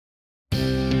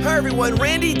everyone,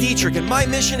 Randy Dietrich, and my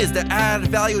mission is to add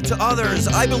value to others.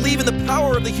 I believe in the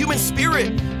power of the human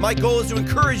spirit. My goal is to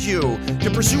encourage you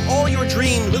to pursue all your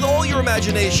dreams with all your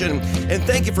imagination. And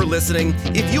thank you for listening.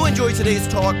 If you enjoyed today's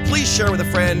talk, please share with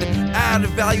a friend. Add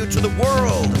value to the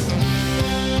world.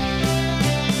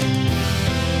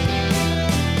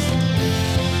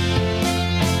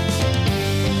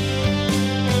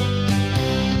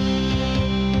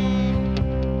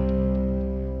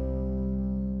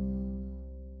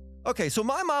 Okay, so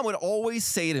my mom would always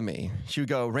say to me, she would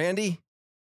go, Randy,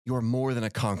 you are more than a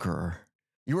conqueror.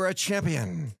 You are a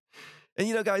champion. And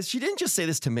you know, guys, she didn't just say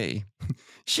this to me.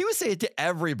 She would say it to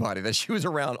everybody that she was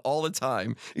around all the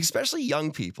time, especially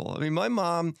young people. I mean, my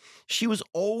mom, she was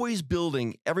always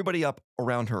building everybody up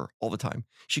around her all the time.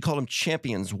 She called them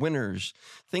champions, winners,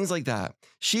 things like that.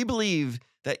 She believed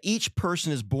that each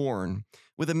person is born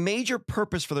with a major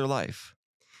purpose for their life.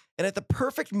 And at the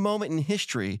perfect moment in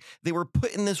history, they were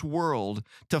put in this world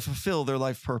to fulfill their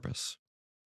life purpose.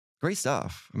 Great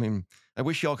stuff. I mean, I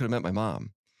wish y'all could have met my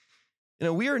mom. You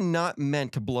know, we are not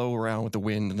meant to blow around with the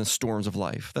wind and the storms of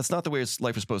life. That's not the way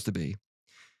life is supposed to be.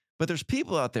 But there's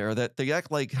people out there that they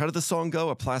act like, how did the song go?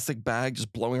 A plastic bag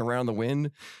just blowing around the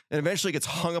wind and eventually gets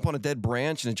hung up on a dead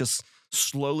branch and it just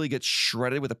slowly gets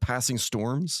shredded with the passing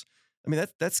storms. I mean,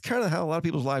 that's kind of how a lot of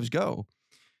people's lives go.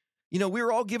 You know,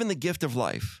 we're all given the gift of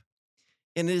life.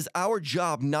 And it is our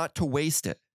job not to waste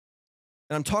it.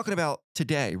 And I'm talking about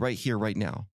today, right here, right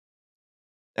now.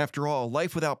 After all,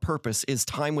 life without purpose is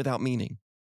time without meaning.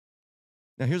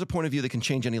 Now, here's a point of view that can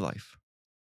change any life.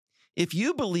 If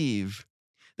you believe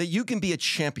that you can be a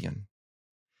champion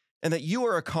and that you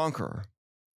are a conqueror,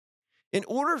 in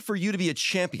order for you to be a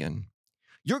champion,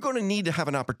 you're going to need to have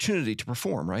an opportunity to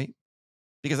perform, right?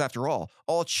 Because after all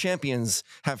champions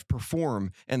have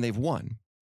performed and they've won.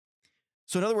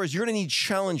 So in other words, you're going to need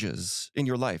challenges in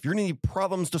your life. You're going to need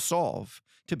problems to solve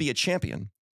to be a champion.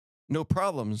 No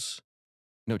problems,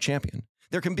 no champion.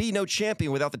 There can be no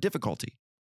champion without the difficulty.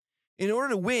 In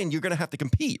order to win, you're going to have to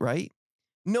compete, right?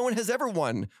 No one has ever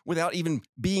won without even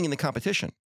being in the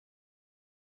competition.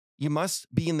 You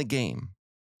must be in the game.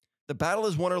 The battle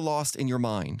is won or lost in your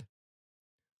mind.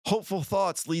 Hopeful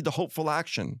thoughts lead to hopeful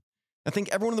action. I think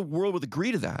everyone in the world would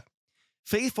agree to that.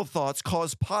 Faithful thoughts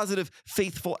cause positive,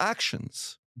 faithful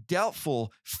actions.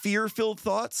 Doubtful, fear-filled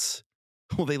thoughts,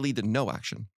 well, they lead to no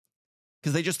action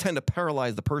because they just tend to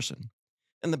paralyze the person.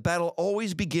 And the battle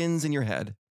always begins in your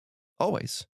head.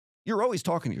 Always. You're always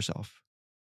talking to yourself,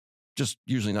 just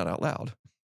usually not out loud.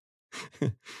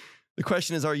 The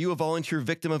question is, are you a volunteer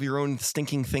victim of your own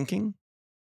stinking thinking?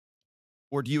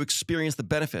 Or do you experience the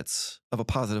benefits of a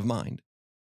positive mind?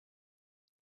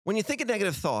 When you think a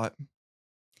negative thought,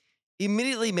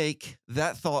 immediately make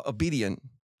that thought obedient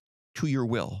to your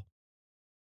will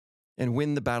and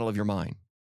win the battle of your mind.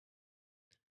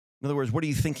 In other words, what are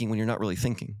you thinking when you're not really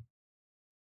thinking?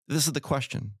 This is the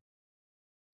question.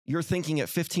 You're thinking at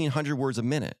 1,500 words a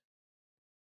minute.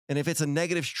 And if it's a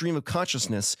negative stream of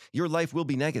consciousness, your life will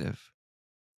be negative.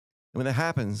 And when that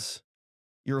happens,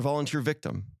 you're a volunteer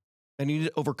victim. And you need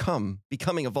to overcome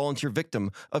becoming a volunteer victim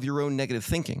of your own negative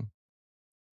thinking.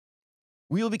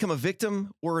 We will become a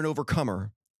victim or an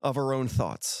overcomer of our own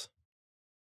thoughts.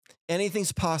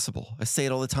 Anything's possible. I say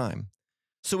it all the time.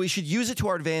 So we should use it to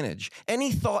our advantage.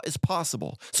 Any thought is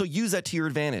possible. So use that to your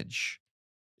advantage.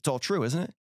 It's all true, isn't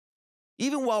it?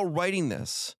 Even while writing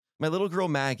this, my little girl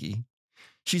Maggie,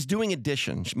 she's doing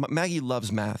addition. Maggie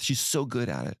loves math. She's so good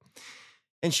at it.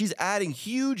 And she's adding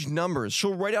huge numbers.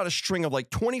 She'll write out a string of like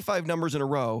 25 numbers in a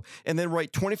row and then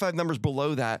write 25 numbers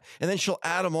below that. And then she'll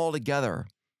add them all together.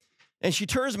 And she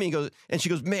turns to me and she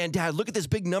goes, man, Dad, look at this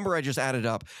big number I just added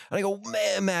up. And I go,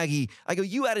 man, Maggie, I go,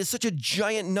 you added such a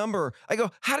giant number. I go,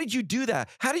 how did you do that?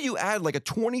 How did you add like a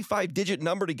 25-digit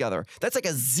number together? That's like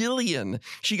a zillion.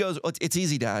 She goes, it's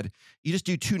easy, Dad. You just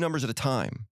do 2 numbers at a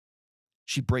time.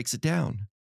 She breaks it down.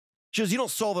 She goes, you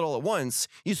don't solve it all at once.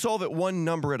 You solve it 1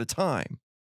 number at a time.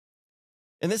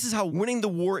 And this is how winning the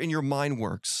war in your mind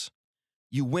works.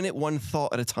 You win it 1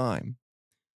 thought at a time.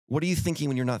 What are you thinking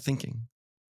when you're not thinking?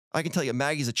 I can tell you,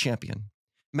 Maggie's a champion.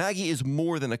 Maggie is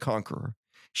more than a conqueror.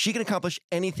 She can accomplish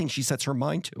anything she sets her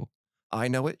mind to. I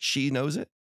know it. She knows it.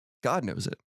 God knows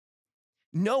it.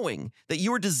 Knowing that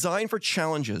you are designed for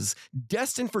challenges,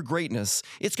 destined for greatness,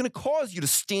 it's going to cause you to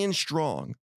stand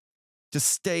strong, to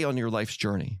stay on your life's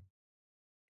journey.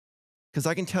 Because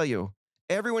I can tell you,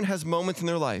 everyone has moments in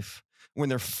their life when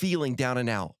they're feeling down and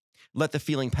out. Let the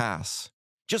feeling pass.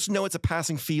 Just know it's a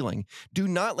passing feeling. Do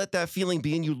not let that feeling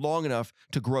be in you long enough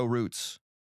to grow roots.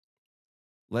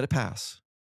 Let it pass.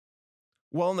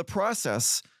 Well, in the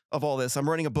process of all this, I'm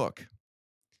writing a book.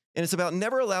 And it's about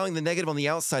never allowing the negative on the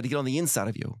outside to get on the inside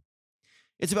of you.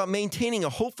 It's about maintaining a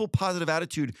hopeful, positive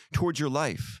attitude towards your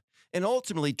life and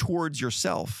ultimately towards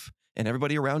yourself and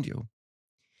everybody around you.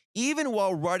 Even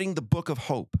while writing the book of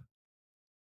hope,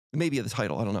 maybe the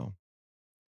title, I don't know.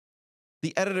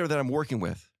 The editor that I'm working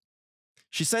with,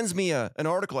 she sends me an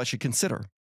article I should consider.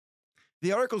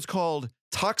 The article is called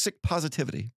Toxic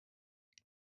Positivity.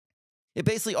 It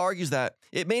basically argues that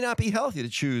it may not be healthy to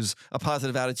choose a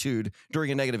positive attitude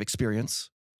during a negative experience.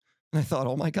 And I thought,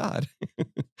 oh my God,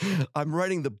 I'm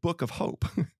writing the book of hope.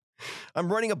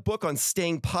 I'm writing a book on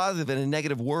staying positive in a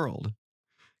negative world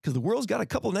because the world's got a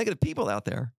couple negative people out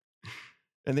there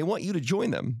and they want you to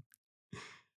join them.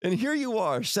 And here you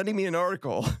are sending me an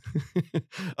article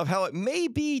of how it may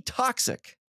be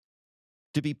toxic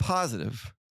to be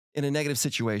positive in a negative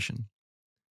situation.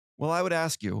 Well, I would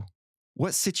ask you,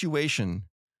 what situation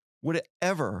would it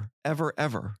ever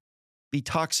be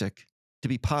toxic to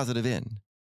be positive in?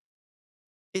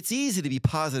 It's easy to be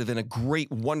positive in a great,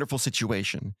 wonderful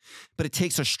situation, but it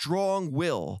takes a strong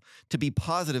will to be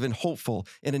positive and hopeful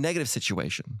in a negative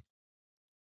situation.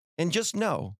 And just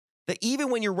know that even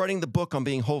when you're writing the book on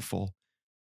being hopeful,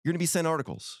 you're going to be sent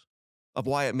articles of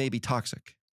why it may be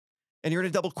toxic. And you're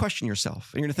going to double question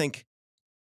yourself. And you're going to think,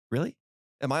 really?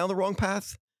 Am I on the wrong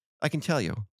path? I can tell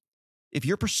you, if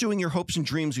you're pursuing your hopes and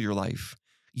dreams of your life,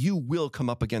 you will come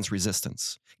up against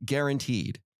resistance.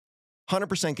 Guaranteed.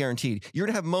 100% guaranteed. You're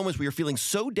going to have moments where you're feeling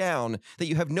so down that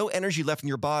you have no energy left in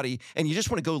your body and you just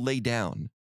want to go lay down.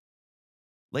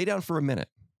 Lay down for a minute,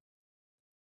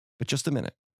 but just a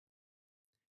minute.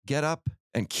 Get up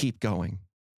and keep going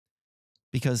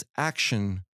because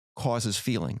action causes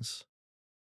feelings.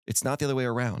 It's not the other way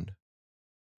around.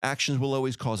 Actions will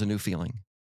always cause a new feeling.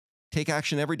 Take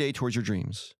action every day towards your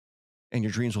dreams and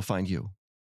your dreams will find you.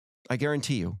 I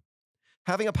guarantee you.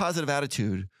 Having a positive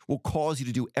attitude will cause you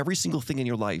to do every single thing in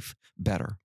your life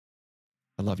better.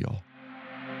 I love y'all.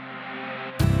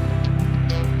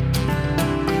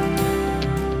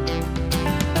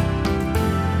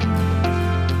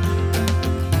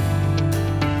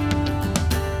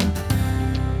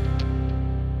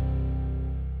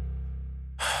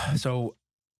 So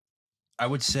I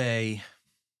would say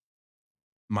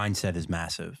mindset is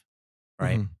massive,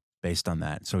 right? Mm-hmm. Based on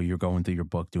that. So you're going through your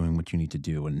book, doing what you need to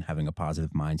do and having a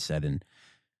positive mindset. And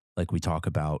like we talk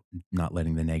about, not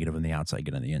letting the negative on the outside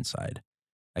get on the inside.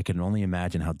 I can only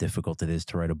imagine how difficult it is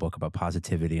to write a book about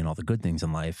positivity and all the good things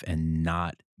in life and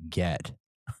not get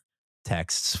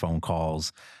texts, phone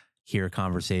calls, hear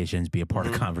conversations, be a part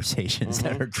of conversations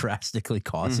that are drastically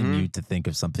causing you to think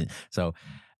of something. So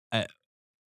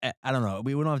I don't know.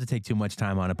 We don't have to take too much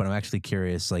time on it, but I'm actually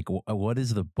curious, like, what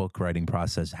is the book writing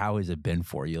process? How has it been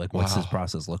for you? Like, what's this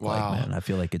process look like, man? I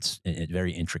feel like it's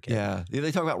very intricate. Yeah.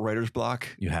 They talk about writer's block.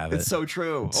 You have it. It's so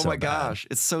true. It's my gosh.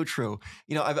 It's so true.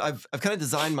 You know, I've kind of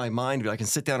designed my mind where I can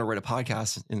sit down and write a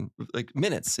podcast in like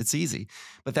minutes. It's easy.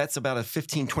 But that's about a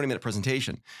 15, 20-minute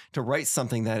presentation. To write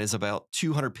something that is about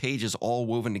 200 pages all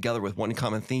woven together with one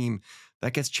common theme,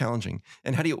 that gets challenging.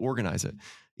 And how do you organize it?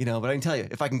 You know, but I can tell you,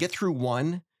 if I can get through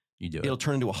one, it'll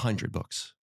turn into 100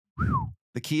 books.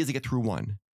 The key is to get through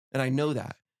one. And I know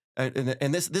that.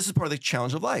 And this is part of the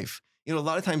challenge of life. You know, a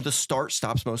lot of times the start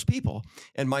stops most people.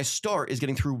 And my start is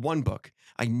getting through one book.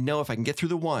 I know if I can get through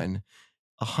the one,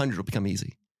 100 will become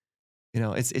easy. You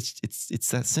know, it's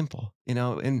that simple, you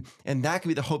know, and that can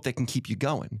be the hope that can keep you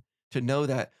going, to know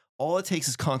that all it takes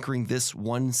is conquering this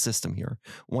one system here.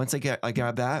 Once I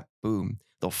grab that, boom,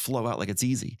 they'll flow out like it's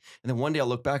easy. And then one day I'll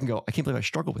look back and go, I can't believe I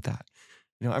struggled with that.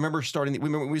 You know, I remember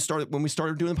when we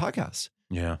started doing the podcast.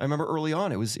 Yeah. I remember early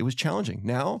on, it was challenging.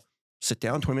 Now, sit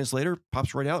down, 20 minutes later,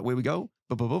 pops right out, away we go.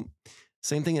 Boom, boom, boom.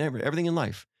 Same thing in everything in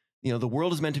life. You know, the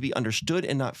world is meant to be understood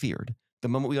and not feared. The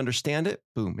moment we understand it,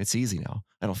 boom, it's easy now.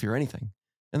 I don't fear anything.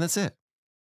 And that's it.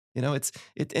 You know,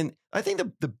 and I think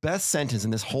the best sentence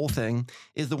in this whole thing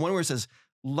is the one where it says,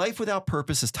 life without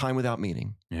purpose is time without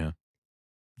meaning. Yeah.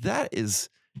 That is,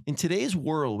 in today's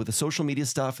world with the social media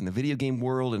stuff and the video game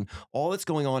world and all that's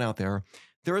going on out there,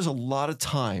 there is a lot of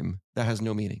time that has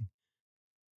no meaning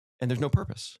and there's no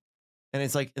purpose. And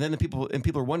it's like, and then people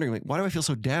are wondering, like, why do I feel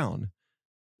so down?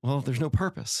 Well, there's no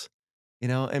purpose, you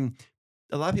know? And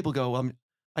a lot of people go,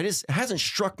 it hasn't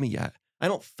struck me yet. I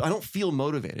don't feel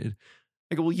motivated.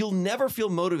 I go, well, you'll never feel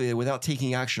motivated without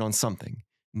taking action on something.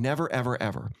 Never, ever,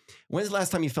 ever. When's the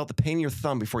last time you felt the pain in your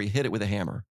thumb before you hit it with a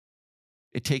hammer?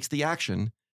 It takes the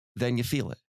action, then you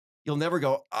feel it. You'll never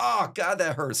go, oh, God,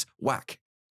 that hurts. Whack.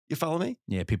 You follow me?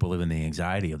 Yeah, people live in the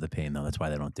anxiety of the pain, though. That's why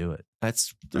they don't do it.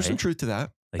 There's some truth to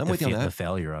that. Like I'm with you on that. The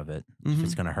failure of it. If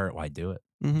it's going to hurt, why do it?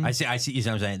 Mhm. I see. You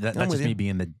know what I'm saying? That's with just me you.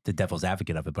 being the devil's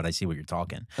advocate of it, but I see what you're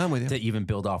talking. I'm with you. To even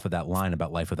build off of that line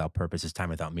about life without purpose is time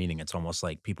without meaning. It's almost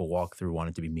like people walk through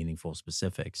wanting to be meaningful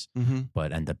specifics, Mhm.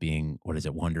 but end up being, what is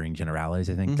it, wandering generalities,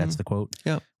 I think that's the quote.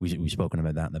 Yeah. We've spoken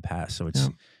about that in the past. So Yeah.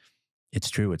 it's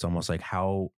true. It's almost like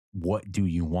what do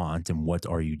you want and what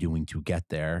are you doing to get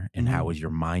there? And how is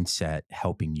your mindset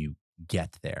helping you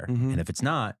get there? Mhm. And if it's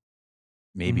not,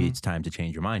 maybe Mhm. it's time to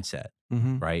change your mindset,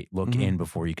 Mhm. right? Look Mhm. in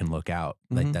before you can look out.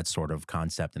 Like Mhm. that sort of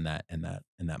concept and that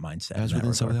mindset. As in that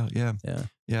within, so regard. without. Yeah. Yeah.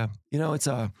 Yeah. You know, it's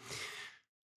the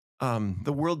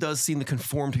world does seem to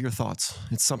conform to your thoughts.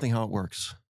 It's something how it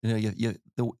works. You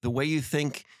know, the way you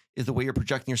think is the way you're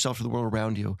projecting yourself to the world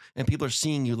around you, and people are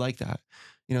seeing you like that.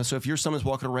 You know, so if you're someone's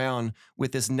walking around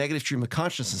with this negative stream of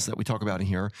consciousness that we talk about in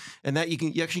here, and that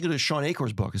you actually go to Sean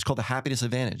Acor's book. It's called The Happiness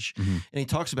Advantage, Mhm. and he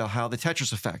talks about how the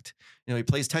Tetris effect. You know, he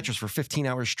plays Tetris for 15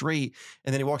 hours straight,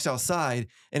 and then he walks outside,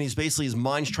 and he's basically his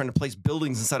mind's trying to place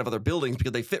buildings inside of other buildings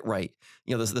because they fit right.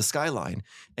 You know, the skyline,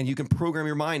 and you can program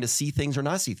your mind to see things or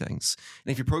not see things.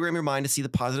 And if you program your mind to see the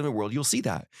positive in the world, you'll see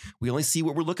that. We only see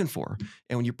what we're looking for,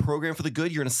 and when you program for the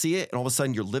good, you're going to see it, and all of a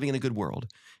sudden, you're living in a good world.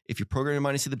 If you program your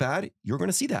mind to see the bad, you're going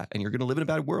to see that, and you're going to live in a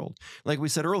bad world. Like we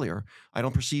said earlier, I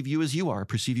don't perceive you as you are. I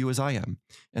perceive you as I am.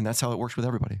 And that's how it works with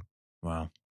everybody. Wow.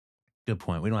 Good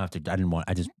point. We don't have to,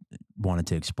 I just wanted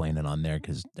to explain it on there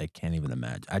because I can't even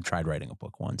imagine. I tried writing a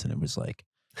book once and it was like,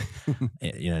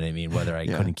 you know what I mean? Whether I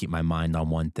couldn't keep my mind on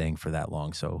one thing for that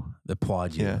long. So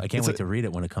applaud you. Yeah. I can't wait to read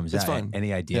it when it comes out. Fun.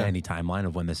 Any idea, any timeline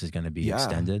of when this is going to be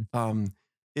extended?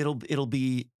 It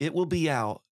will be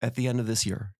out at the end of this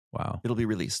year. Wow. It'll be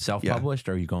released. Self-published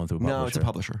or are you going through a publisher? No, it's a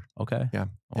publisher. Okay. Yeah.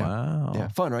 Wow. Yeah.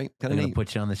 Fun, right? They're going to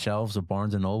put you on the shelves of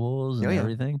Barnes and Nobles and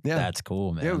everything? Yeah. That's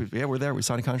cool, man. Yeah, we're there. We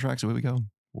signed a contract, so here we go.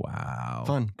 Wow.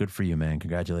 Fun. Good for you, man.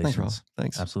 Congratulations. Thanks, Ross.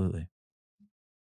 Thanks. Absolutely.